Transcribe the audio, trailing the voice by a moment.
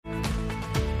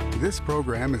This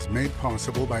program is made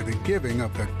possible by the giving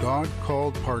of the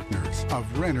God-called partners of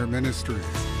Renner Ministries.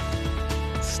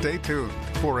 Stay tuned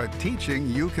for a teaching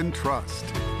you can trust,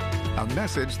 a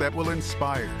message that will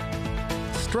inspire,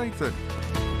 strengthen,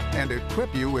 and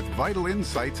equip you with vital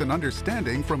insights and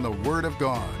understanding from the Word of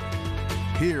God.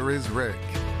 Here is Rick.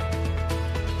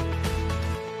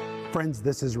 Friends,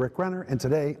 this is Rick Renner, and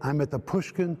today I'm at the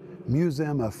Pushkin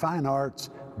Museum of Fine Arts,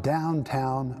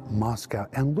 downtown Moscow.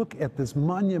 And look at this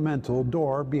monumental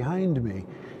door behind me.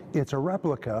 It's a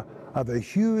replica of a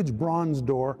huge bronze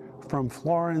door from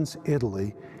Florence,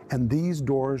 Italy, and these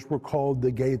doors were called the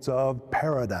Gates of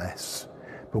Paradise.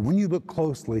 But when you look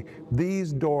closely,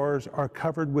 these doors are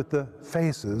covered with the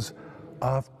faces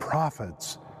of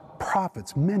prophets.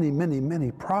 Prophets, many, many, many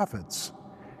prophets.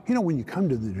 You know, when you come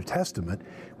to the New Testament,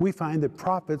 we find that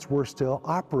prophets were still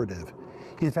operative.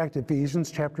 In fact, Ephesians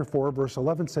chapter 4, verse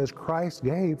 11 says, Christ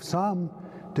gave some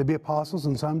to be apostles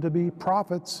and some to be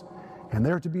prophets, and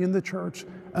they're to be in the church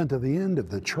unto the end of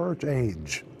the church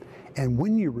age. And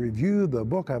when you review the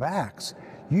book of Acts,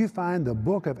 you find the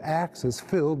book of Acts is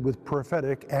filled with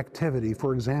prophetic activity.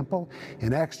 For example,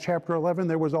 in Acts chapter 11,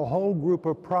 there was a whole group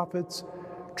of prophets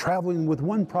traveling with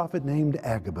one prophet named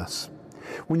Agabus.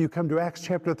 When you come to Acts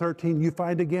chapter 13, you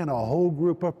find again a whole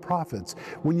group of prophets.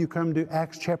 When you come to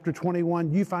Acts chapter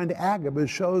 21, you find Agabus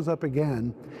shows up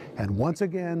again. And once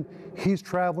again, he's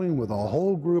traveling with a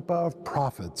whole group of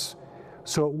prophets.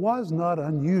 So it was not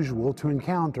unusual to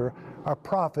encounter a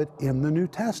prophet in the New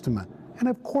Testament. And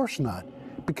of course not,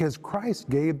 because Christ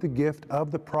gave the gift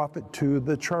of the prophet to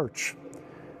the church.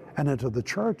 And until the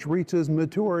church reaches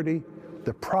maturity,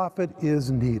 the prophet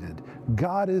is needed.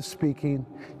 God is speaking.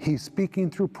 He's speaking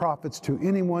through prophets to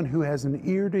anyone who has an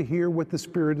ear to hear what the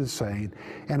Spirit is saying.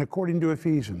 And according to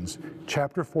Ephesians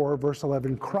chapter 4, verse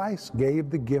 11, Christ gave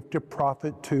the gift of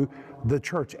prophet to the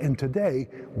church. And today,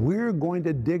 we're going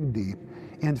to dig deep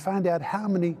and find out how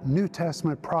many New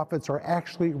Testament prophets are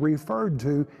actually referred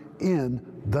to in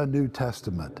the New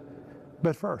Testament.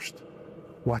 But first,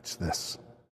 watch this.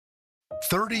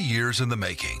 30 years in the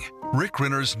making. Rick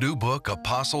Renner's new book,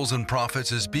 Apostles and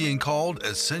Prophets, is being called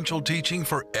Essential Teaching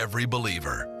for Every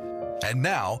Believer. And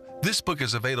now, this book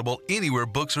is available anywhere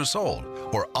books are sold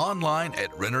or online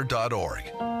at Renner.org.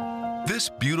 This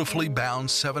beautifully bound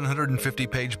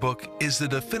 750-page book is the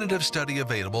definitive study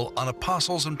available on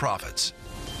Apostles and Prophets.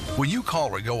 When you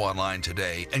call or go online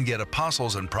today and get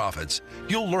Apostles and Prophets,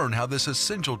 you'll learn how this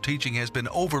essential teaching has been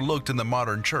overlooked in the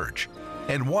modern church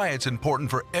and why it's important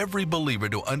for every believer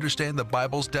to understand the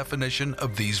Bible's definition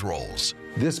of these roles.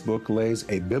 This book lays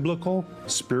a biblical,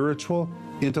 spiritual,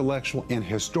 intellectual, and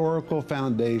historical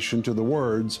foundation to the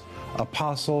words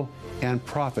apostle and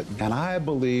prophet. And I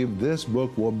believe this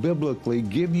book will biblically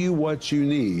give you what you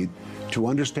need to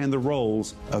understand the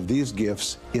roles of these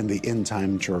gifts in the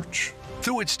end-time church.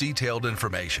 Through its detailed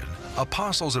information,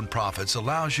 Apostles and Prophets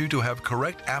allows you to have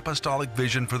correct apostolic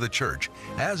vision for the church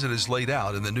as it is laid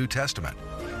out in the New Testament,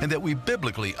 and that we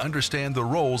biblically understand the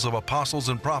roles of apostles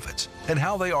and prophets and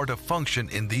how they are to function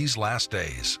in these last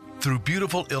days. Through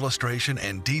beautiful illustration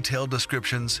and detailed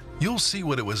descriptions, you'll see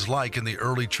what it was like in the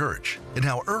early church and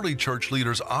how early church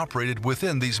leaders operated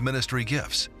within these ministry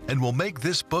gifts, and will make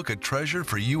this book a treasure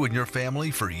for you and your family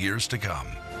for years to come.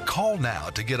 Call now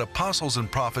to get Apostles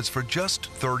and Prophets for just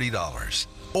 $30,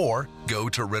 or go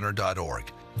to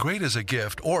Renner.org. Great as a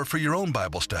gift or for your own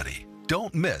Bible study.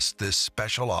 Don't miss this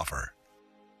special offer.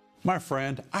 My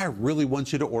friend, I really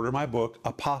want you to order my book,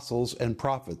 Apostles and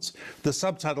Prophets. The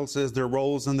subtitle says their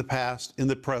roles in the past, in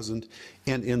the present,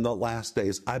 and in the last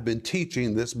days. I've been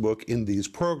teaching this book in these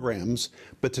programs,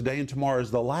 but today and tomorrow is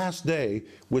the last day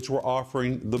which we're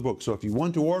offering the book. So if you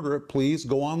want to order it, please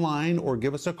go online or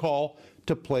give us a call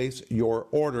to place your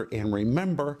order. And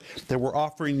remember that we're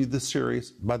offering you this series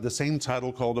by the same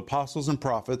title called Apostles and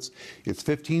Prophets. It's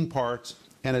 15 parts.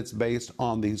 And it's based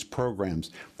on these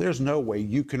programs. There's no way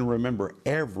you can remember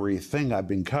everything I've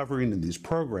been covering in these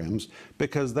programs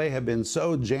because they have been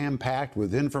so jam-packed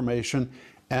with information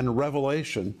and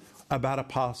revelation about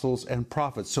apostles and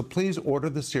prophets. So please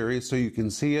order the series so you can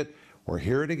see it or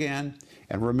hear it again.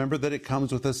 And remember that it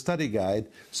comes with a study guide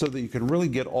so that you can really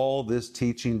get all this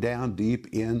teaching down deep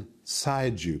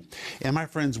inside you. And my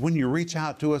friends, when you reach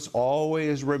out to us,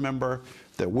 always remember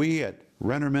that we at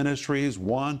Renner Ministries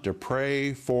want to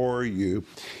pray for you.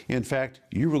 In fact,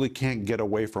 you really can't get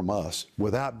away from us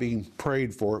without being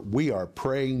prayed for. We are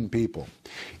praying people.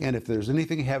 And if there's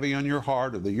anything heavy on your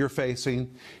heart or that you're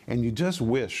facing, and you just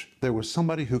wish there was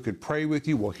somebody who could pray with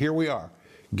you, well, here we are.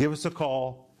 Give us a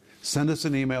call, send us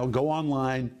an email, go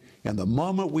online, and the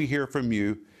moment we hear from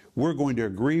you, We're going to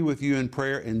agree with you in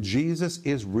prayer, and Jesus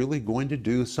is really going to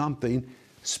do something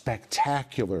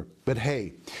spectacular. But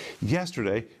hey,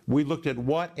 yesterday we looked at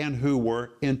what and who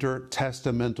were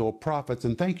intertestamental prophets,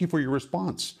 and thank you for your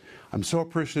response. I'm so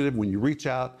appreciative when you reach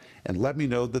out and let me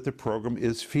know that the program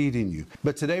is feeding you.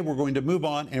 But today we're going to move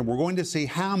on, and we're going to see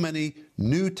how many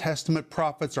New Testament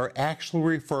prophets are actually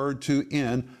referred to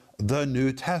in the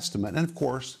New Testament. And of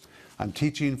course, I'm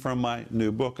teaching from my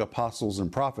new book, Apostles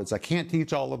and Prophets. I can't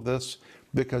teach all of this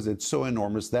because it's so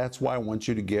enormous. That's why I want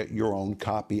you to get your own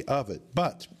copy of it.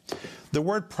 But the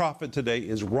word prophet today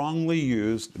is wrongly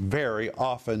used very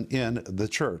often in the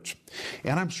church.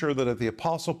 And I'm sure that if the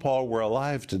Apostle Paul were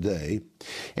alive today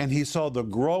and he saw the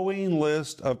growing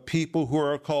list of people who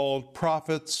are called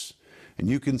prophets, and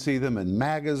you can see them in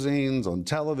magazines, on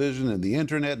television, and the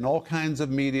internet, and all kinds of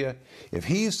media. If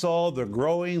he saw the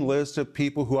growing list of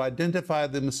people who identify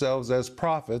themselves as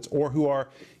prophets or who are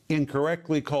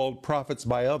incorrectly called prophets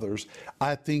by others,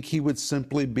 I think he would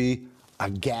simply be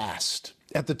aghast.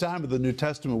 At the time of the New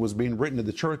Testament was being written and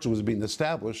the church was being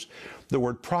established, the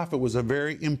word prophet was a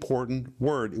very important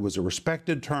word. It was a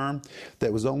respected term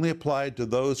that was only applied to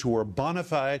those who were bona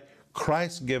fide,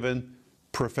 Christ-given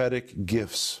prophetic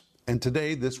gifts. And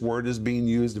today this word is being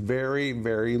used very,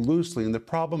 very loosely. And the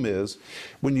problem is,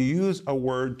 when you use a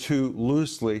word too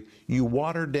loosely, you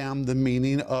water down the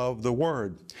meaning of the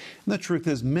word. And the truth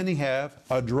is, many have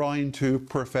a drawing to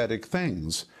prophetic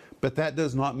things, but that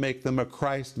does not make them a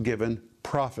Christ-given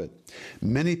prophet.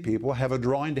 Many people have a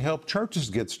drawing to help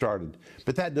churches get started,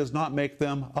 but that does not make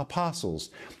them apostles.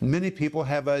 Many people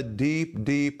have a deep,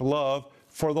 deep love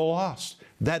for the lost.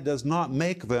 That does not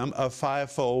make them a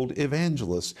fivefold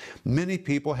evangelist. Many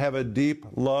people have a deep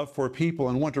love for people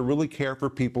and want to really care for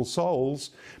people's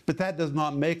souls, but that does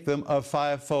not make them a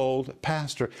fivefold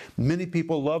pastor. Many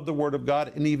people love the Word of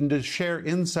God and even to share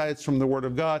insights from the Word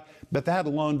of God, but that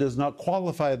alone does not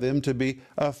qualify them to be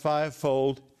a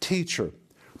fivefold teacher.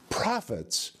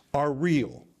 Prophets are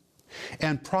real,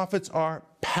 and prophets are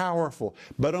powerful,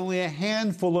 but only a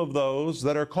handful of those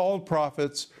that are called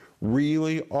prophets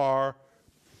really are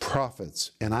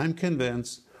prophets. And I'm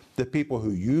convinced that people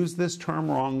who use this term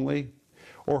wrongly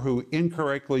or who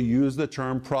incorrectly use the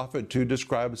term prophet to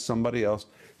describe somebody else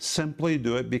simply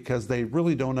do it because they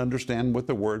really don't understand what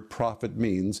the word prophet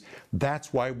means.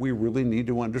 That's why we really need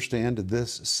to understand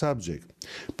this subject.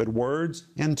 But words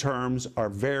and terms are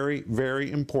very,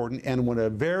 very important. And when a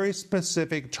very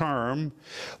specific term,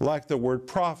 like the word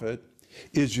prophet,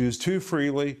 is used too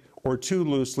freely or too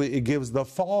loosely, it gives the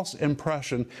false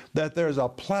impression that there's a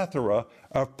plethora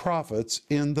of prophets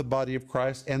in the body of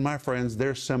Christ. And my friends,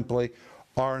 there simply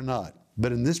are not.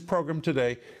 But in this program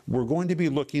today, we're going to be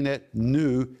looking at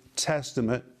New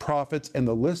Testament prophets, and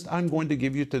the list I'm going to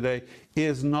give you today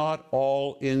is not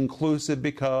all inclusive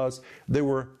because there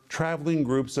were traveling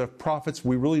groups of prophets.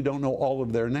 We really don't know all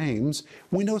of their names.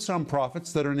 We know some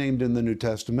prophets that are named in the New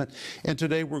Testament, and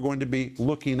today we're going to be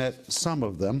looking at some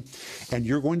of them. And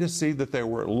you're going to see that there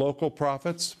were local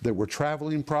prophets, there were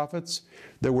traveling prophets,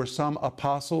 there were some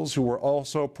apostles who were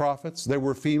also prophets, there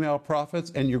were female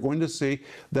prophets, and you're going to see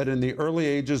that in the early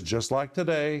ages, just like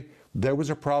today, there was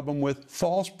a problem with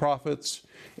false prophets.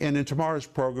 And in tomorrow's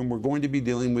program, we're going to be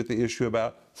dealing with the issue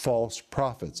about false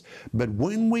prophets. But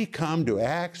when we come to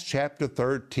Acts chapter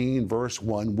 13, verse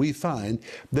 1, we find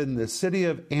that in the city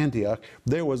of Antioch,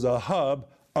 there was a hub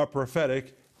of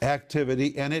prophetic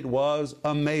activity, and it was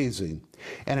amazing.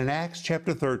 And in Acts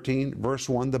chapter 13, verse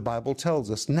 1, the Bible tells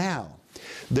us, "Now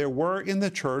there were in the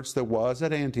church that was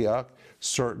at Antioch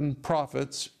certain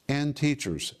prophets and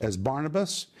teachers, as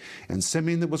Barnabas, and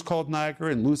Simeon that was called Niger,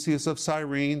 and Lucius of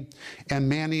Cyrene,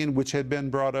 and Manaen, which had been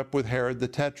brought up with Herod the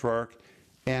Tetrarch,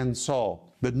 and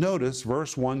Saul." But notice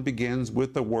verse 1 begins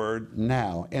with the word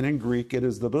now, and in Greek it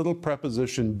is the little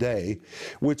preposition de,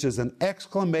 which is an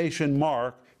exclamation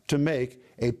mark to make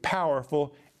a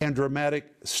powerful and dramatic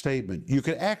statement. You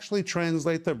could actually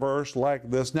translate the verse like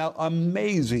this. Now,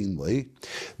 amazingly,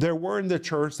 there were in the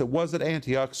church that was at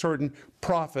Antioch certain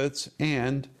prophets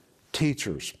and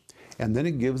teachers. And then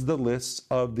it gives the lists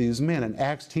of these men. And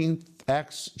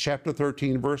Acts chapter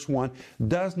 13, verse 1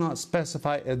 does not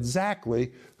specify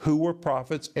exactly who were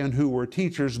prophets and who were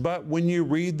teachers, but when you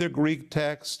read the Greek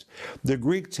text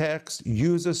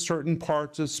uses certain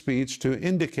parts of speech to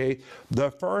indicate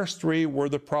the first three were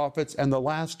the prophets and the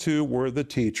last two were the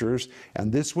teachers.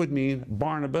 And this would mean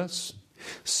Barnabas,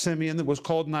 Simeon that was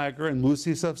called Niger, and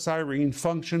Lucius of Cyrene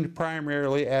functioned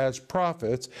primarily as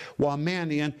prophets, while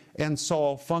Manaen and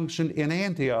Saul functioned in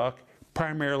Antioch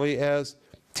primarily as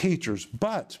teachers.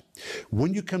 But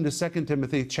when you come to 2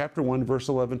 Timothy chapter 1, verse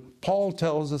 11, Paul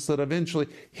tells us that eventually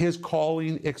his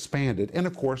calling expanded. And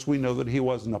of course, we know that he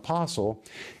was an apostle.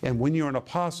 And when you're an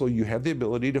apostle, you have the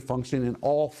ability to function in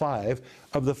all 5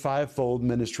 of the 5-fold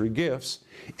ministry gifts.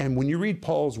 And when you read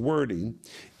Paul's wording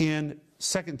in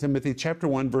 2 Timothy chapter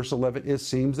 1, verse 11, it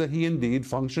seems that he indeed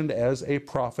functioned as a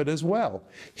prophet as well.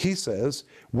 He says,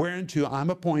 whereunto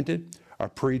I'm appointed a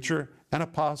preacher, an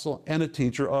apostle, and a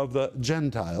teacher of the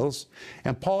Gentiles.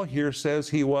 And Paul here says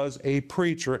he was a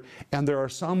preacher, and there are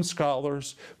some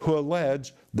scholars who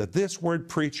allege that this word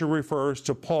preacher refers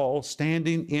to Paul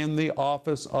standing in the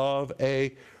office of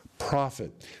a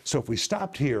prophet. So if we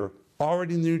stopped here,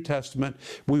 already in the New Testament,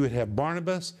 we would have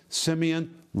Barnabas,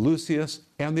 Simeon, Lucius,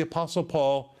 and the Apostle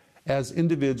Paul as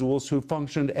individuals who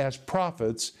functioned as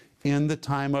prophets in the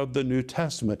time of the New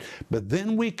Testament. But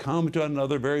then we come to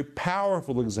another very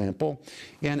powerful example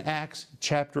in Acts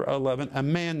chapter 11, a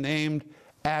man named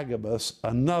Agabus,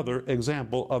 another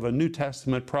example of a New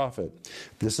Testament prophet.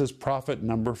 This is prophet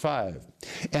number 5.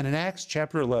 And in Acts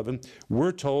chapter 11,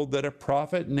 we're told that a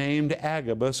prophet named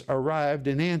Agabus arrived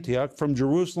in Antioch from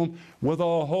Jerusalem with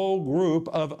a whole group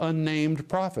of unnamed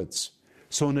prophets.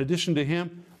 So in addition to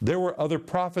him, there were other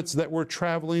prophets that were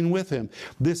traveling with him.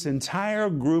 This entire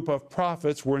group of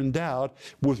prophets were endowed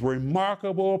with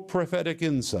remarkable prophetic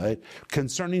insight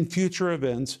concerning future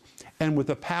events and with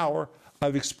the power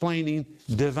of explaining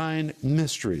divine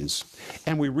mysteries.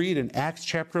 And we read in Acts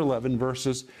chapter 11,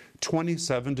 verses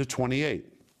 27 to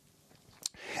 28.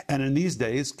 And in these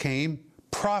days came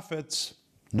prophets,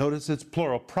 notice it's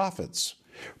plural, prophets,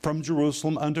 from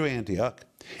Jerusalem unto Antioch,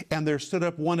 and there stood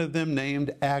up one of them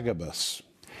named Agabus,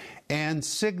 and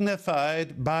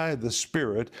signified by the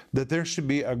Spirit that there should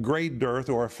be a great dearth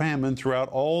or a famine throughout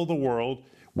all the world,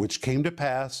 which came to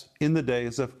pass in the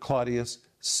days of Claudius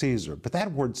Caesar. But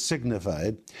that word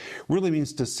signified really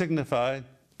means to signify,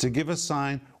 to give a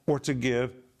sign, or to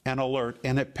give an alert.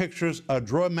 And it pictures a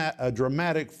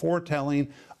dramatic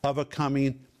foretelling of a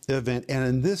coming event. And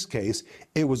in this case,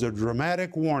 it was a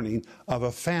dramatic warning of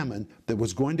a famine that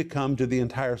was going to come to the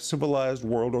entire civilized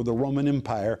world, or the Roman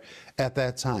Empire at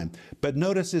that time. But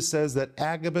notice it says that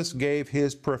Agabus gave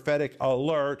his prophetic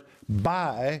alert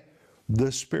by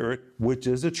the Spirit, which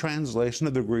is a translation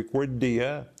of the Greek word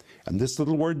dia. And this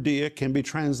little word dia can be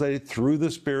translated through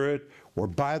the Spirit or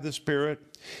by the Spirit.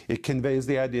 It conveys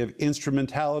the idea of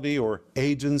instrumentality or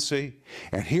agency.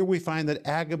 And here we find that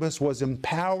Agabus was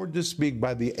empowered to speak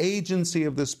by the agency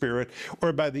of the Spirit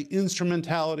or by the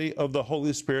instrumentality of the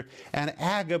Holy Spirit. And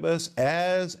Agabus,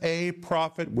 as a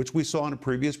prophet, which we saw in a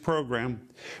previous program,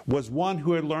 was one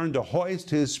who had learned to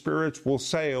hoist his spiritual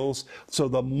sails. So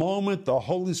the moment the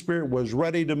Holy Spirit was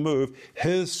ready to move,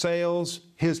 his sails,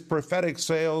 his prophetic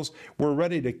sails, were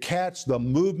ready to catch the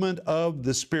movement of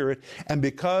the Spirit. And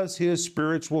because his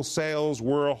spiritual sails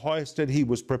were hoisted, he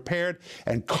was prepared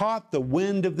and caught the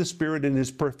wind of the Spirit in his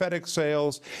prophetic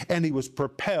sails, and he was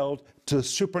propelled to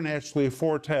supernaturally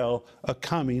foretell a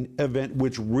coming event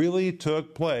which really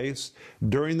took place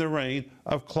during the reign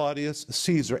of Claudius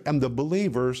Caesar. And the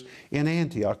believers in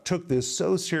Antioch took this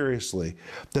so seriously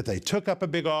that they took up a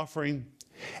big offering,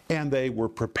 and they were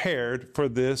prepared for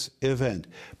this event.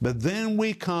 But then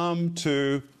we come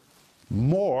to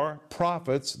more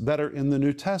prophets that are in the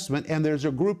New Testament, and there's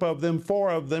a group of them,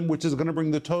 4 of them, which is going to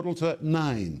bring the total to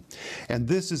 9. And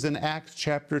this is in Acts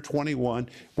chapter 21,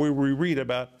 where we read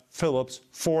about Philip's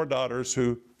 4 daughters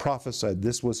who prophesied.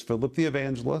 This was Philip the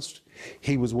evangelist.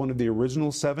 He was one of the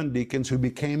original 7 deacons who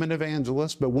became an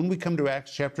evangelist. But when we come to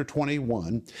Acts chapter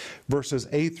 21, verses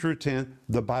 8 through 10,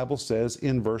 the Bible says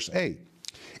in verse 8,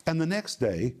 "And the next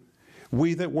day,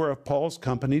 we that were of Paul's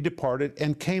company departed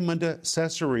and came unto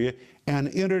Caesarea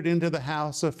and entered into the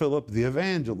house of Philip the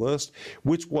evangelist,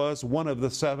 which was one of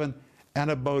the 7, and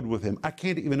abode with him." I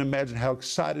can't even imagine how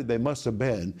excited they must have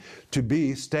been to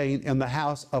be staying in the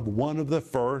house of one of the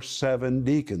first 7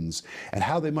 deacons, and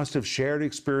how they must have shared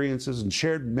experiences and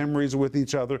shared memories with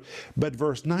each other. But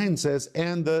verse 9 says,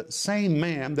 "And the same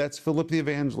man," that's Philip the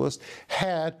evangelist,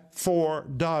 "had 4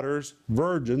 daughters,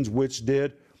 virgins, which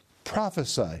did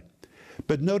prophesy."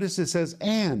 But notice it says,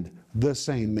 "and the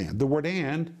same man." The word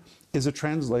 "and" is a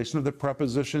translation of the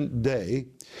preposition "de,"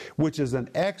 which is an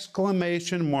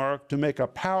exclamation mark to make a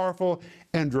powerful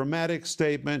and dramatic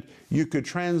statement. You could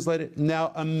translate it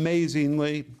now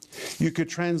amazingly. You could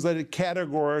translate it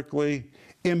categorically,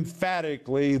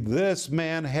 emphatically. This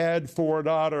man had 4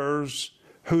 daughters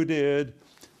who did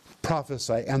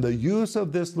prophesy. And the use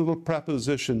of this little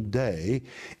preposition "de"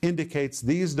 indicates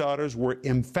these daughters were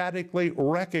emphatically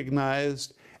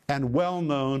recognized and well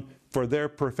known for their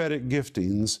prophetic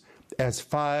giftings as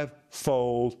 5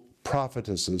 fivefold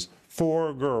prophetesses,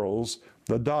 4 girls,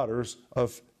 the daughters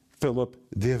of Philip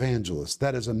the evangelist.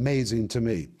 That is amazing to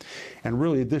me. And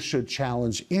really, this should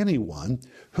challenge anyone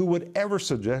who would ever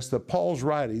suggest that Paul's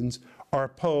writings are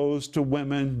opposed to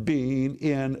women being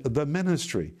in the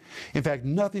ministry. In fact,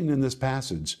 nothing in this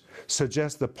passage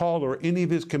suggests that Paul or any of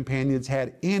his companions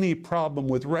had any problem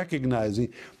with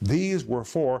recognizing these were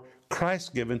 4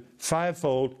 Christ-given,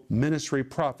 5-fold ministry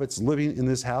prophets living in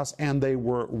this house, and they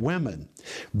were women.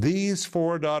 These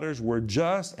 4 daughters were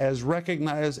just as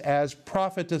recognized as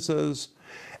prophetesses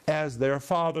as their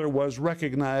father was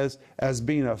recognized as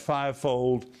being a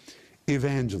 5-fold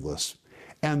evangelist.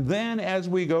 And then as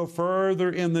we go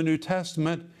further in the New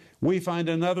Testament, we find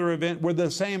another event where the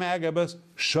same Agabus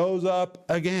shows up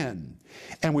again.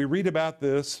 And we read about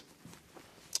this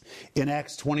in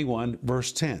Acts 21,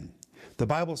 verse 10. The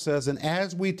Bible says, "And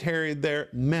as we tarried there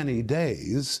many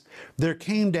days, there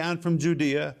came down from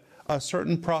Judea a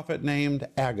certain prophet named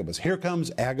Agabus." Here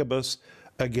comes Agabus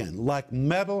again, like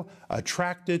metal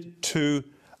attracted to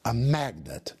a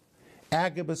magnet.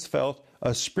 Agabus felt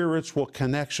a spiritual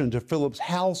connection to Philip's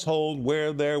household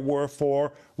where there were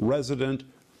 4 resident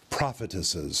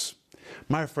prophetesses.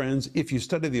 My friends, if you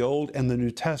study the Old and the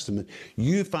New Testament,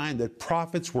 you find that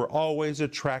prophets were always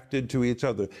attracted to each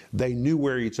other. They knew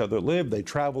where each other lived. They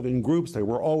traveled in groups. They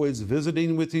were always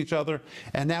visiting with each other.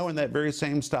 And now in that very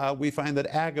same style, we find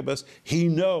that Agabus, he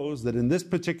knows that in this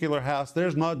particular house,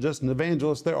 there's not just an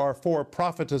evangelist, there are 4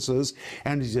 prophetesses,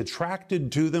 and he's attracted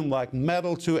to them like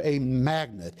metal to a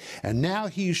magnet. And now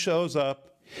he shows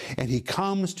up, and he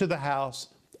comes to the house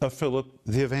of Philip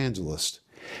the evangelist.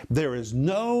 There is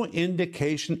no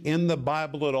indication in the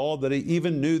Bible at all that he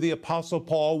even knew the Apostle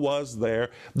Paul was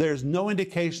there. There's no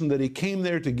indication that he came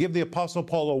there to give the Apostle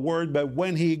Paul a word, but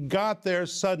when he got there,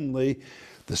 suddenly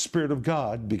the Spirit of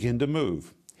God began to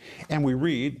move. And we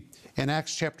read in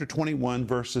Acts chapter 21,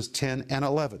 verses 10 and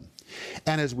 11.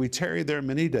 "And as we tarried there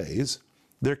many days,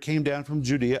 there came down from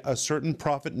Judea a certain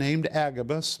prophet named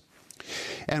Agabus.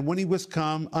 And when he was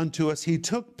come unto us, he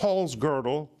took Paul's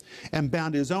girdle and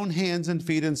bound his own hands and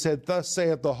feet and said, Thus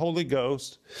saith the Holy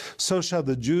Ghost, so shall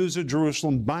the Jews of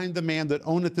Jerusalem bind the man that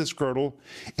owneth this girdle,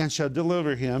 and shall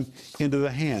deliver him into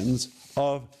the hands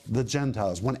of the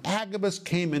Gentiles." When Agabus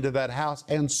came into that house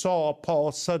and saw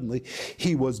Paul, suddenly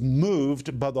he was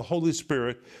moved by the Holy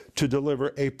Spirit to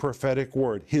deliver a prophetic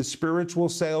word. His spiritual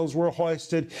sails were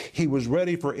hoisted. He was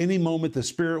ready for any moment the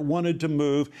Spirit wanted to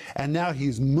move, and now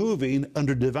he's moving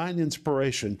under divine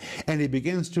inspiration, and he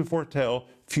begins to foretell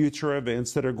future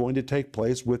events that are going to take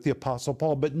place with the Apostle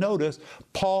Paul. But notice,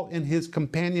 Paul and his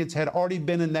companions had already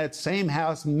been in that same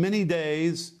house many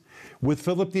days with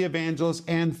Philip the evangelist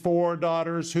and 4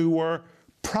 daughters who were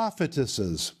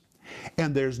prophetesses.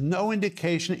 And there's no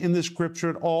indication in the Scripture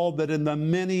at all that in the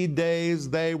many days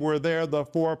they were there, the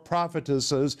 4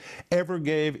 prophetesses ever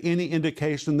gave any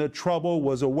indication that trouble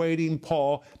was awaiting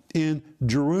Paul in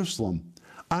Jerusalem.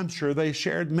 I'm sure they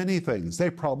shared many things. They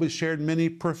probably shared many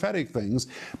prophetic things,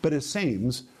 but it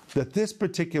seems that this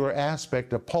particular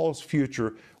aspect of Paul's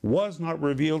future was not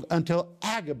revealed until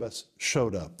Agabus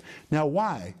showed up. Now,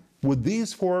 why would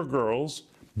these 4 girls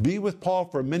be with Paul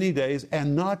for many days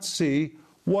and not see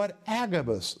what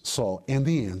Agabus saw? And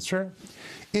the answer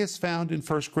is found in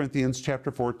 1 Corinthians chapter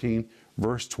 14,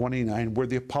 verse 29, where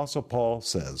the Apostle Paul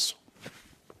says,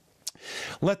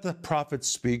 "Let the prophets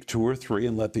speak 2 or 3,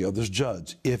 and let the others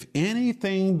judge. If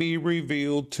anything be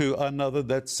revealed to another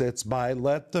that sits by,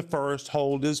 let the first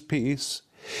hold his peace.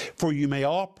 For you may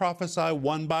all prophesy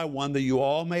one by one, that you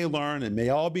all may learn and may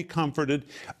all be comforted,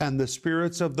 and the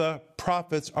spirits of the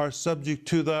prophets are subject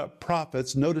to the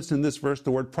prophets." Notice in this verse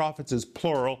the word prophets is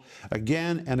plural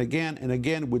again and again and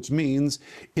again, which means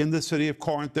in the city of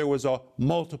Corinth there was a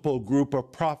multiple group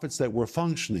of prophets that were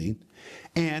functioning.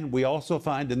 And we also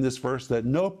find in this verse that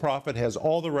no prophet has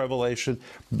all the revelation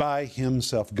by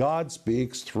himself. God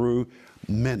speaks through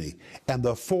many. And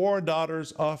the 4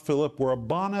 daughters of Philip were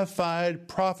bona fide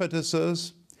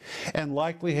prophetesses and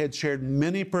likely had shared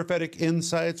many prophetic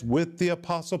insights with the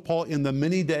Apostle Paul in the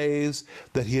many days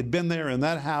that he had been there in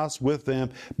that house with them.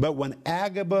 But when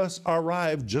Agabus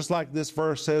arrived, just like this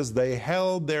verse says, they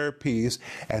held their peace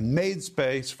and made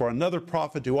space for another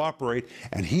prophet to operate,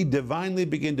 and he divinely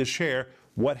began to share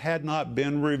what had not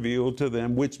been revealed to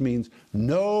them, which means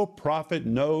no prophet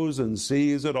knows and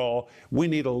sees it all. We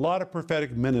need a lot of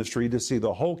prophetic ministry to see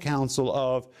the whole counsel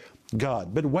of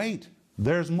God. But wait,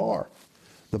 there's more.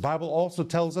 The Bible also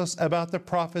tells us about the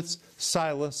prophets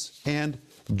Silas and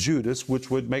Judas, which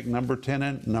would make number 10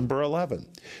 and number 11.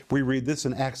 We read this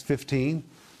in Acts 15,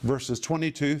 verses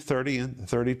 22, 30, and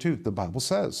 32. The Bible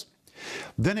says,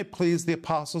 Then it pleased the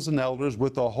apostles and elders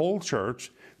with the whole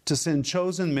church to send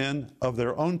chosen men of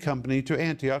their own company to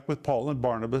Antioch with Paul and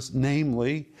Barnabas,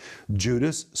 namely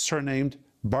Judas, surnamed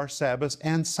Barsabbas,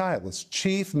 and Silas,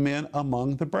 chief men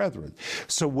among the brethren.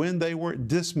 So when they were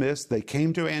dismissed, they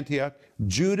came to Antioch,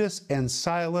 Judas and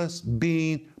Silas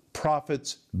being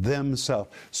prophets themselves.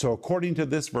 So according to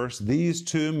this verse, these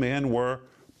two men were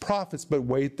prophets. But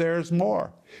wait, there's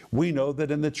more. We know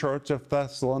that in the church of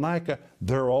Thessalonica,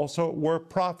 there also were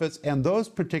prophets, and those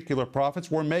particular prophets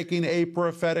were making a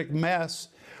prophetic mess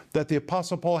that the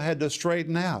Apostle Paul had to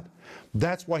straighten out.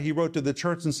 That's why he wrote to the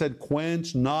church and said,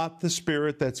 quench not the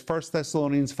spirit. That's 1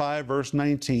 Thessalonians 5, verse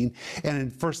 19. And in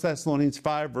 1 Thessalonians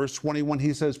 5, verse 21,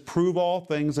 he says, prove all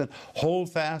things and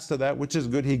hold fast to that which is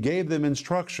good. He gave them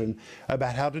instruction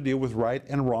about how to deal with right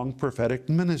and wrong prophetic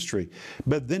ministry.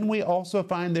 But then we also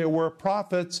find there were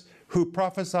prophets who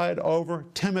prophesied over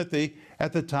Timothy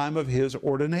at the time of his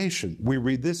ordination. We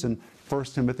read this in 1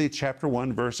 Timothy chapter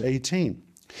 1, verse 18.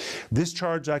 This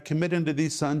charge I commit unto thee,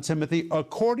 son Timothy,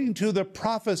 according to the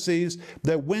prophecies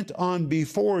that went on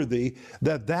before thee,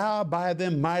 that thou by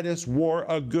them mightest war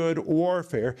a good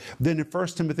warfare. Then in 1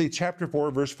 Timothy chapter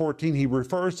 4, verse 14, he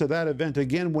refers to that event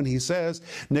again when he says,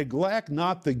 neglect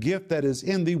not the gift that is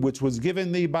in thee, which was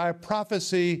given thee by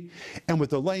prophecy, and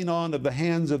with the laying on of the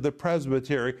hands of the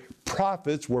presbytery.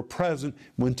 Prophets were present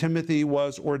when Timothy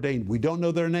was ordained. We don't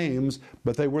know their names,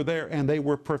 but they were there and they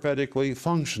were prophetically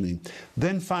functioning.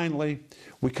 Then finally,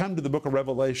 we come to the book of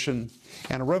Revelation,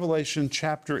 and in Revelation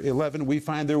chapter 11, we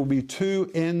find there will be two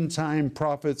end-time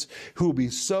prophets who will be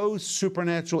so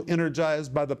supernatural,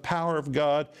 energized by the power of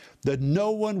God, that no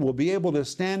one will be able to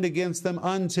stand against them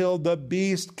until the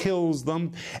beast kills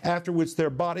them, after which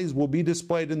their bodies will be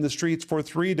displayed in the streets for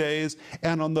 3 days,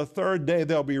 and on the third day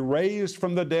they'll be raised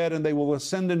from the dead, and they will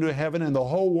ascend into heaven, and the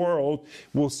whole world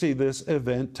will see this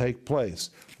event take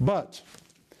place. But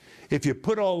if you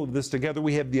put all of this together,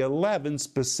 we have the 11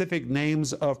 specific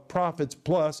names of prophets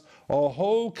plus a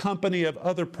whole company of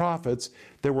other prophets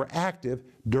that were active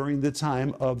during the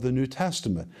time of the New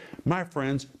Testament. My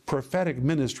friends, prophetic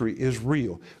ministry is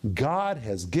real. God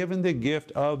has given the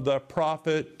gift of the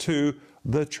prophet to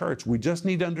the church. We just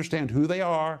need to understand who they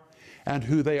are and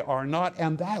who they are not,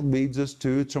 and that leads us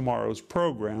to tomorrow's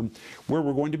program, where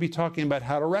we're going to be talking about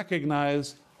how to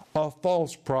recognize a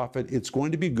false prophet. It's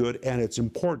going to be good and it's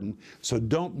important, so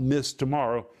don't miss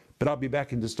tomorrow. But I'll be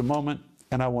back in just a moment,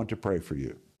 and I want to pray for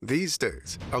you. These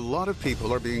days, a lot of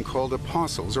people are being called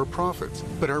apostles or prophets.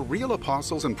 But are real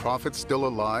apostles and prophets still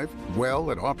alive,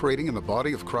 well, and operating in the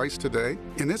body of Christ today?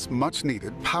 In this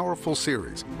much-needed, powerful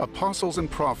series, Apostles and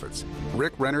Prophets,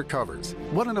 Rick Renner covers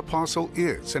what an apostle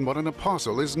is and what an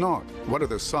apostle is not. What are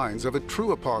the signs of a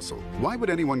true apostle? Why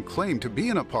would anyone claim to be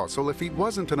an apostle if he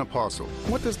wasn't an apostle?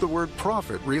 What does the word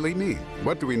prophet really mean?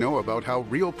 What do we know about how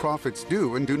real prophets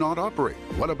do and do not operate?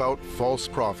 What about false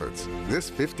prophets?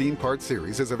 This 15-part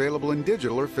series is available in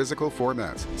digital or physical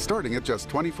formats, starting at just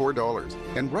 $24.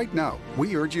 And right now,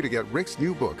 we urge you to get Rick's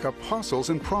new book, Apostles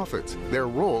and Prophets, Their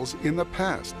Roles in the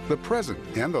Past, the Present,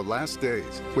 and the Last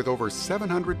Days, with over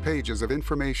 700 pages of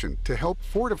information to help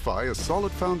fortify a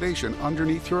solid foundation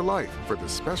underneath your life for the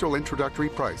special introductory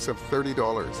price of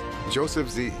 $30. Joseph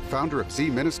Z., founder of Z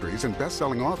Ministries and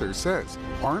best-selling author, says,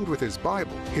 armed with his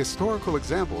Bible, historical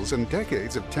examples, and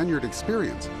decades of tenured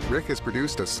experience, Rick has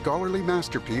produced a scholarly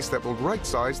masterpiece that will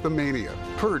right-size the mania,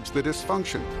 purge the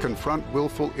dysfunction, confront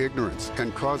willful ignorance,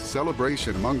 and cause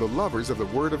celebration among the lovers of the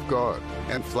Word of God.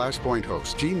 And Flashpoint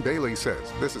host Gene Bailey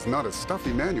says this is not a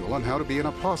stuffy manual on how to be an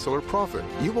apostle or prophet.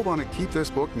 You will want to keep this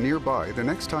book nearby the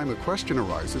next time a question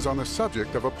arises on the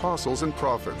subject of apostles and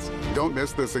prophets. Don't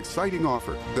miss this exciting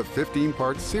offer, the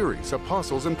 15-part series,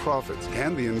 Apostles and Prophets,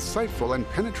 and the insightful and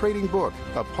penetrating book,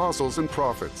 Apostles and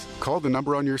Prophets. Call the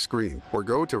number on your screen or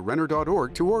go to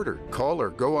Renner.org to order. Call or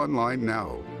go online now.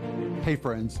 Hey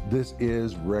friends, this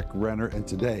is Rick Renner, and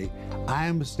today I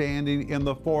am standing in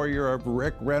the foyer of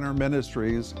Rick Renner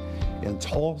Ministries in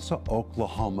Tulsa,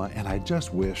 Oklahoma, and I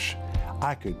just wish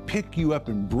I could pick you up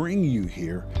and bring you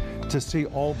here to see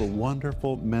all the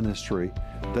wonderful ministry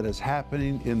that is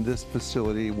happening in this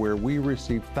facility, where we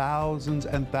receive thousands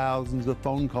and thousands of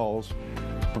phone calls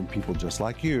from people just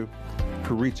like you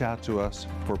who reach out to us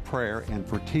for prayer and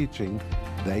for teaching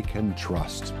they can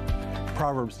trust.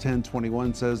 Proverbs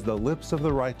 10:21 says, the lips of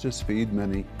the righteous feed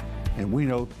many, and we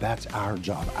know that's our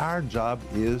job. Our job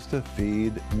is to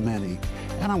feed many.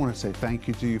 And I want to say thank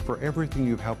you to you for everything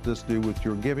you've helped us do with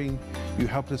your giving. You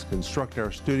helped us construct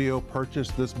our studio, purchase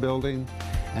this building,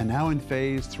 and now in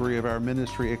phase 3 of our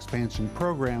ministry expansion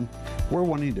program, we're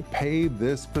wanting to pay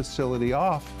this facility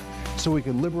off so we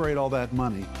can liberate all that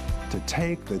money to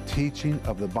take the teaching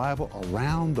of the Bible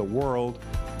around the world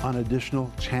on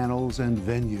additional channels and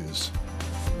venues.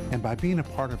 And by being a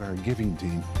part of our giving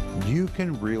team, you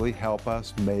can really help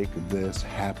us make this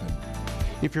happen.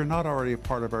 If you're not already a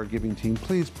part of our giving team,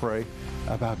 please pray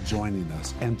about joining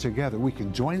us. And together we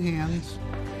can join hands,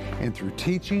 and through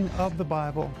teaching of the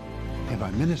Bible, and by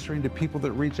ministering to people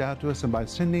that reach out to us, and by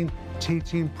sending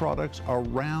teaching products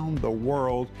around the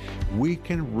world, we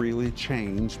can really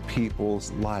change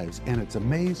people's lives. And it's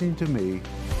amazing to me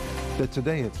that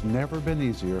today it's never been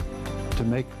easier to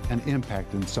make an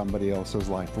impact in somebody else's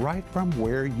life, right from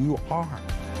where you are.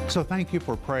 So thank you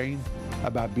for praying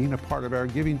about being a part of our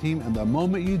giving team. And the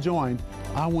moment you join,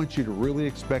 I want you to really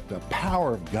expect the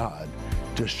power of God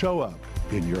to show up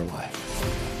in your life.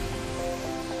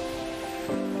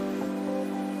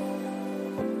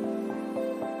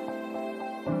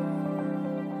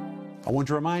 I want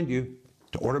to remind you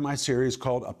to order my series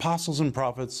called Apostles and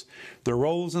Prophets, Their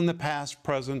Roles in the Past,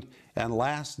 Present, and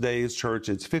Last Days Church.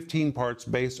 It's 15 parts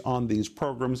based on these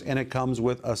programs, and it comes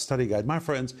with a study guide. My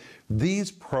friends, these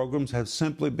programs have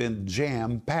simply been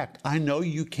jam-packed. I know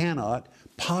you cannot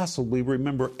possibly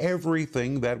remember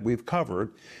everything that we've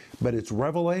covered, but it's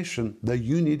revelation that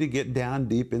you need to get down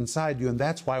deep inside you, and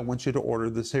that's why I want you to order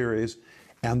the series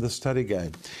and the study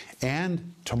guide.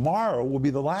 And tomorrow will be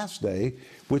the last day,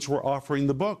 which we're offering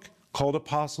the book called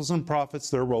Apostles and Prophets,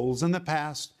 Their Roles in the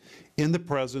Past, in the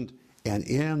Present, and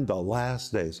in the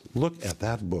Last Days. Look at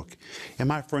that book. And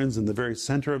my friends, in the very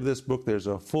center of this book, there's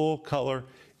a full-color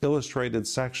illustrated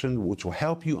section which will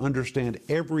help you understand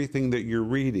everything that you're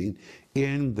reading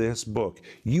in this book.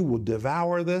 You will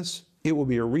devour this. It will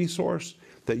be a resource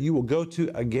that you will go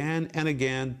to again and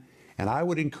again. And I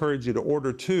would encourage you to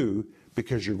order two,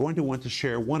 because you're going to want to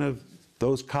share one of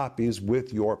those copies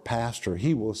with your pastor.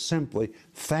 He will simply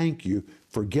thank you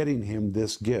for getting him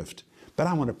this gift. But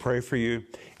I want to pray for you.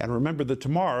 And remember that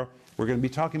tomorrow we're going to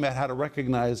be talking about how to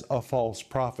recognize a false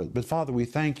prophet. But Father, we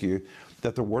thank you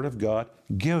that the Word of God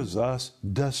gives us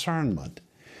discernment.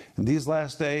 In these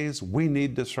last days, we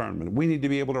need discernment. We need to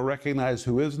be able to recognize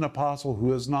who is an apostle,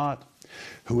 who is not,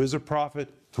 who is a prophet,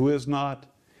 who is not.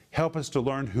 Help us to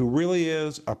learn who really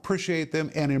is, appreciate them,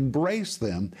 and embrace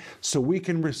them so we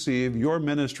can receive your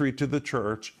ministry to the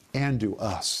church and to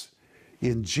us.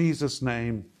 In Jesus'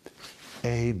 name,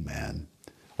 amen.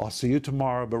 I'll see you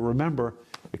tomorrow, but remember,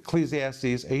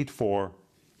 Ecclesiastes 8:4,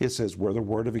 it says, where the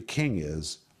word of a king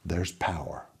is, there's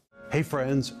power. Hey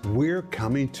friends, we're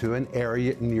coming to an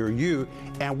area near you,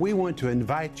 and we want to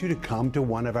invite you to come to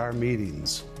one of our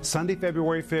meetings. Sunday,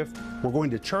 February 5th, we're going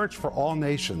to Church for All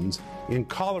Nations in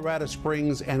Colorado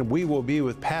Springs, and we will be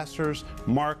with Pastors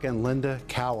Mark and Linda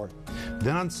Cower.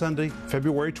 Then on Sunday,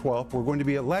 February 12th, we're going to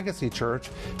be at Legacy Church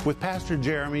with Pastor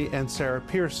Jeremy and Sarah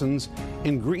Pearsons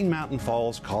in Green Mountain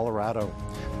Falls, Colorado.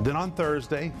 Then on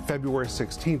Thursday, February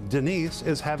 16th, Denise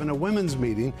is having a women's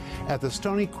meeting at the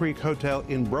Stony Creek Hotel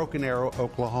in Broken Arrow,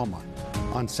 Oklahoma.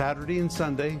 On Saturday and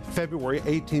Sunday, February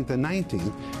 18th and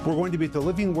 19th, we're going to be at the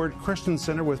Living Word Christian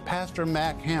Center with Pastor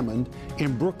Mac Hammond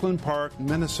in Brooklyn Park,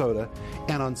 Minnesota.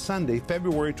 And on Sunday,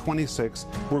 February 26th,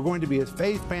 we're going to be at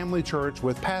Faith Family Church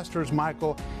with Pastors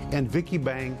Michael and Vicki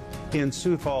Bang in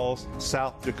Sioux Falls,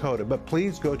 South Dakota. But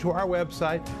please go to our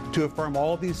website to affirm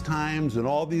all these times and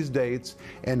all these dates,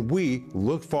 and we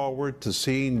look forward to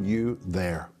seeing you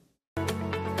there.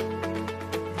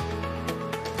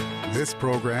 This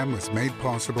program was made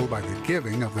possible by the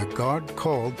giving of the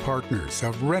God-called partners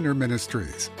of Renner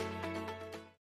Ministries.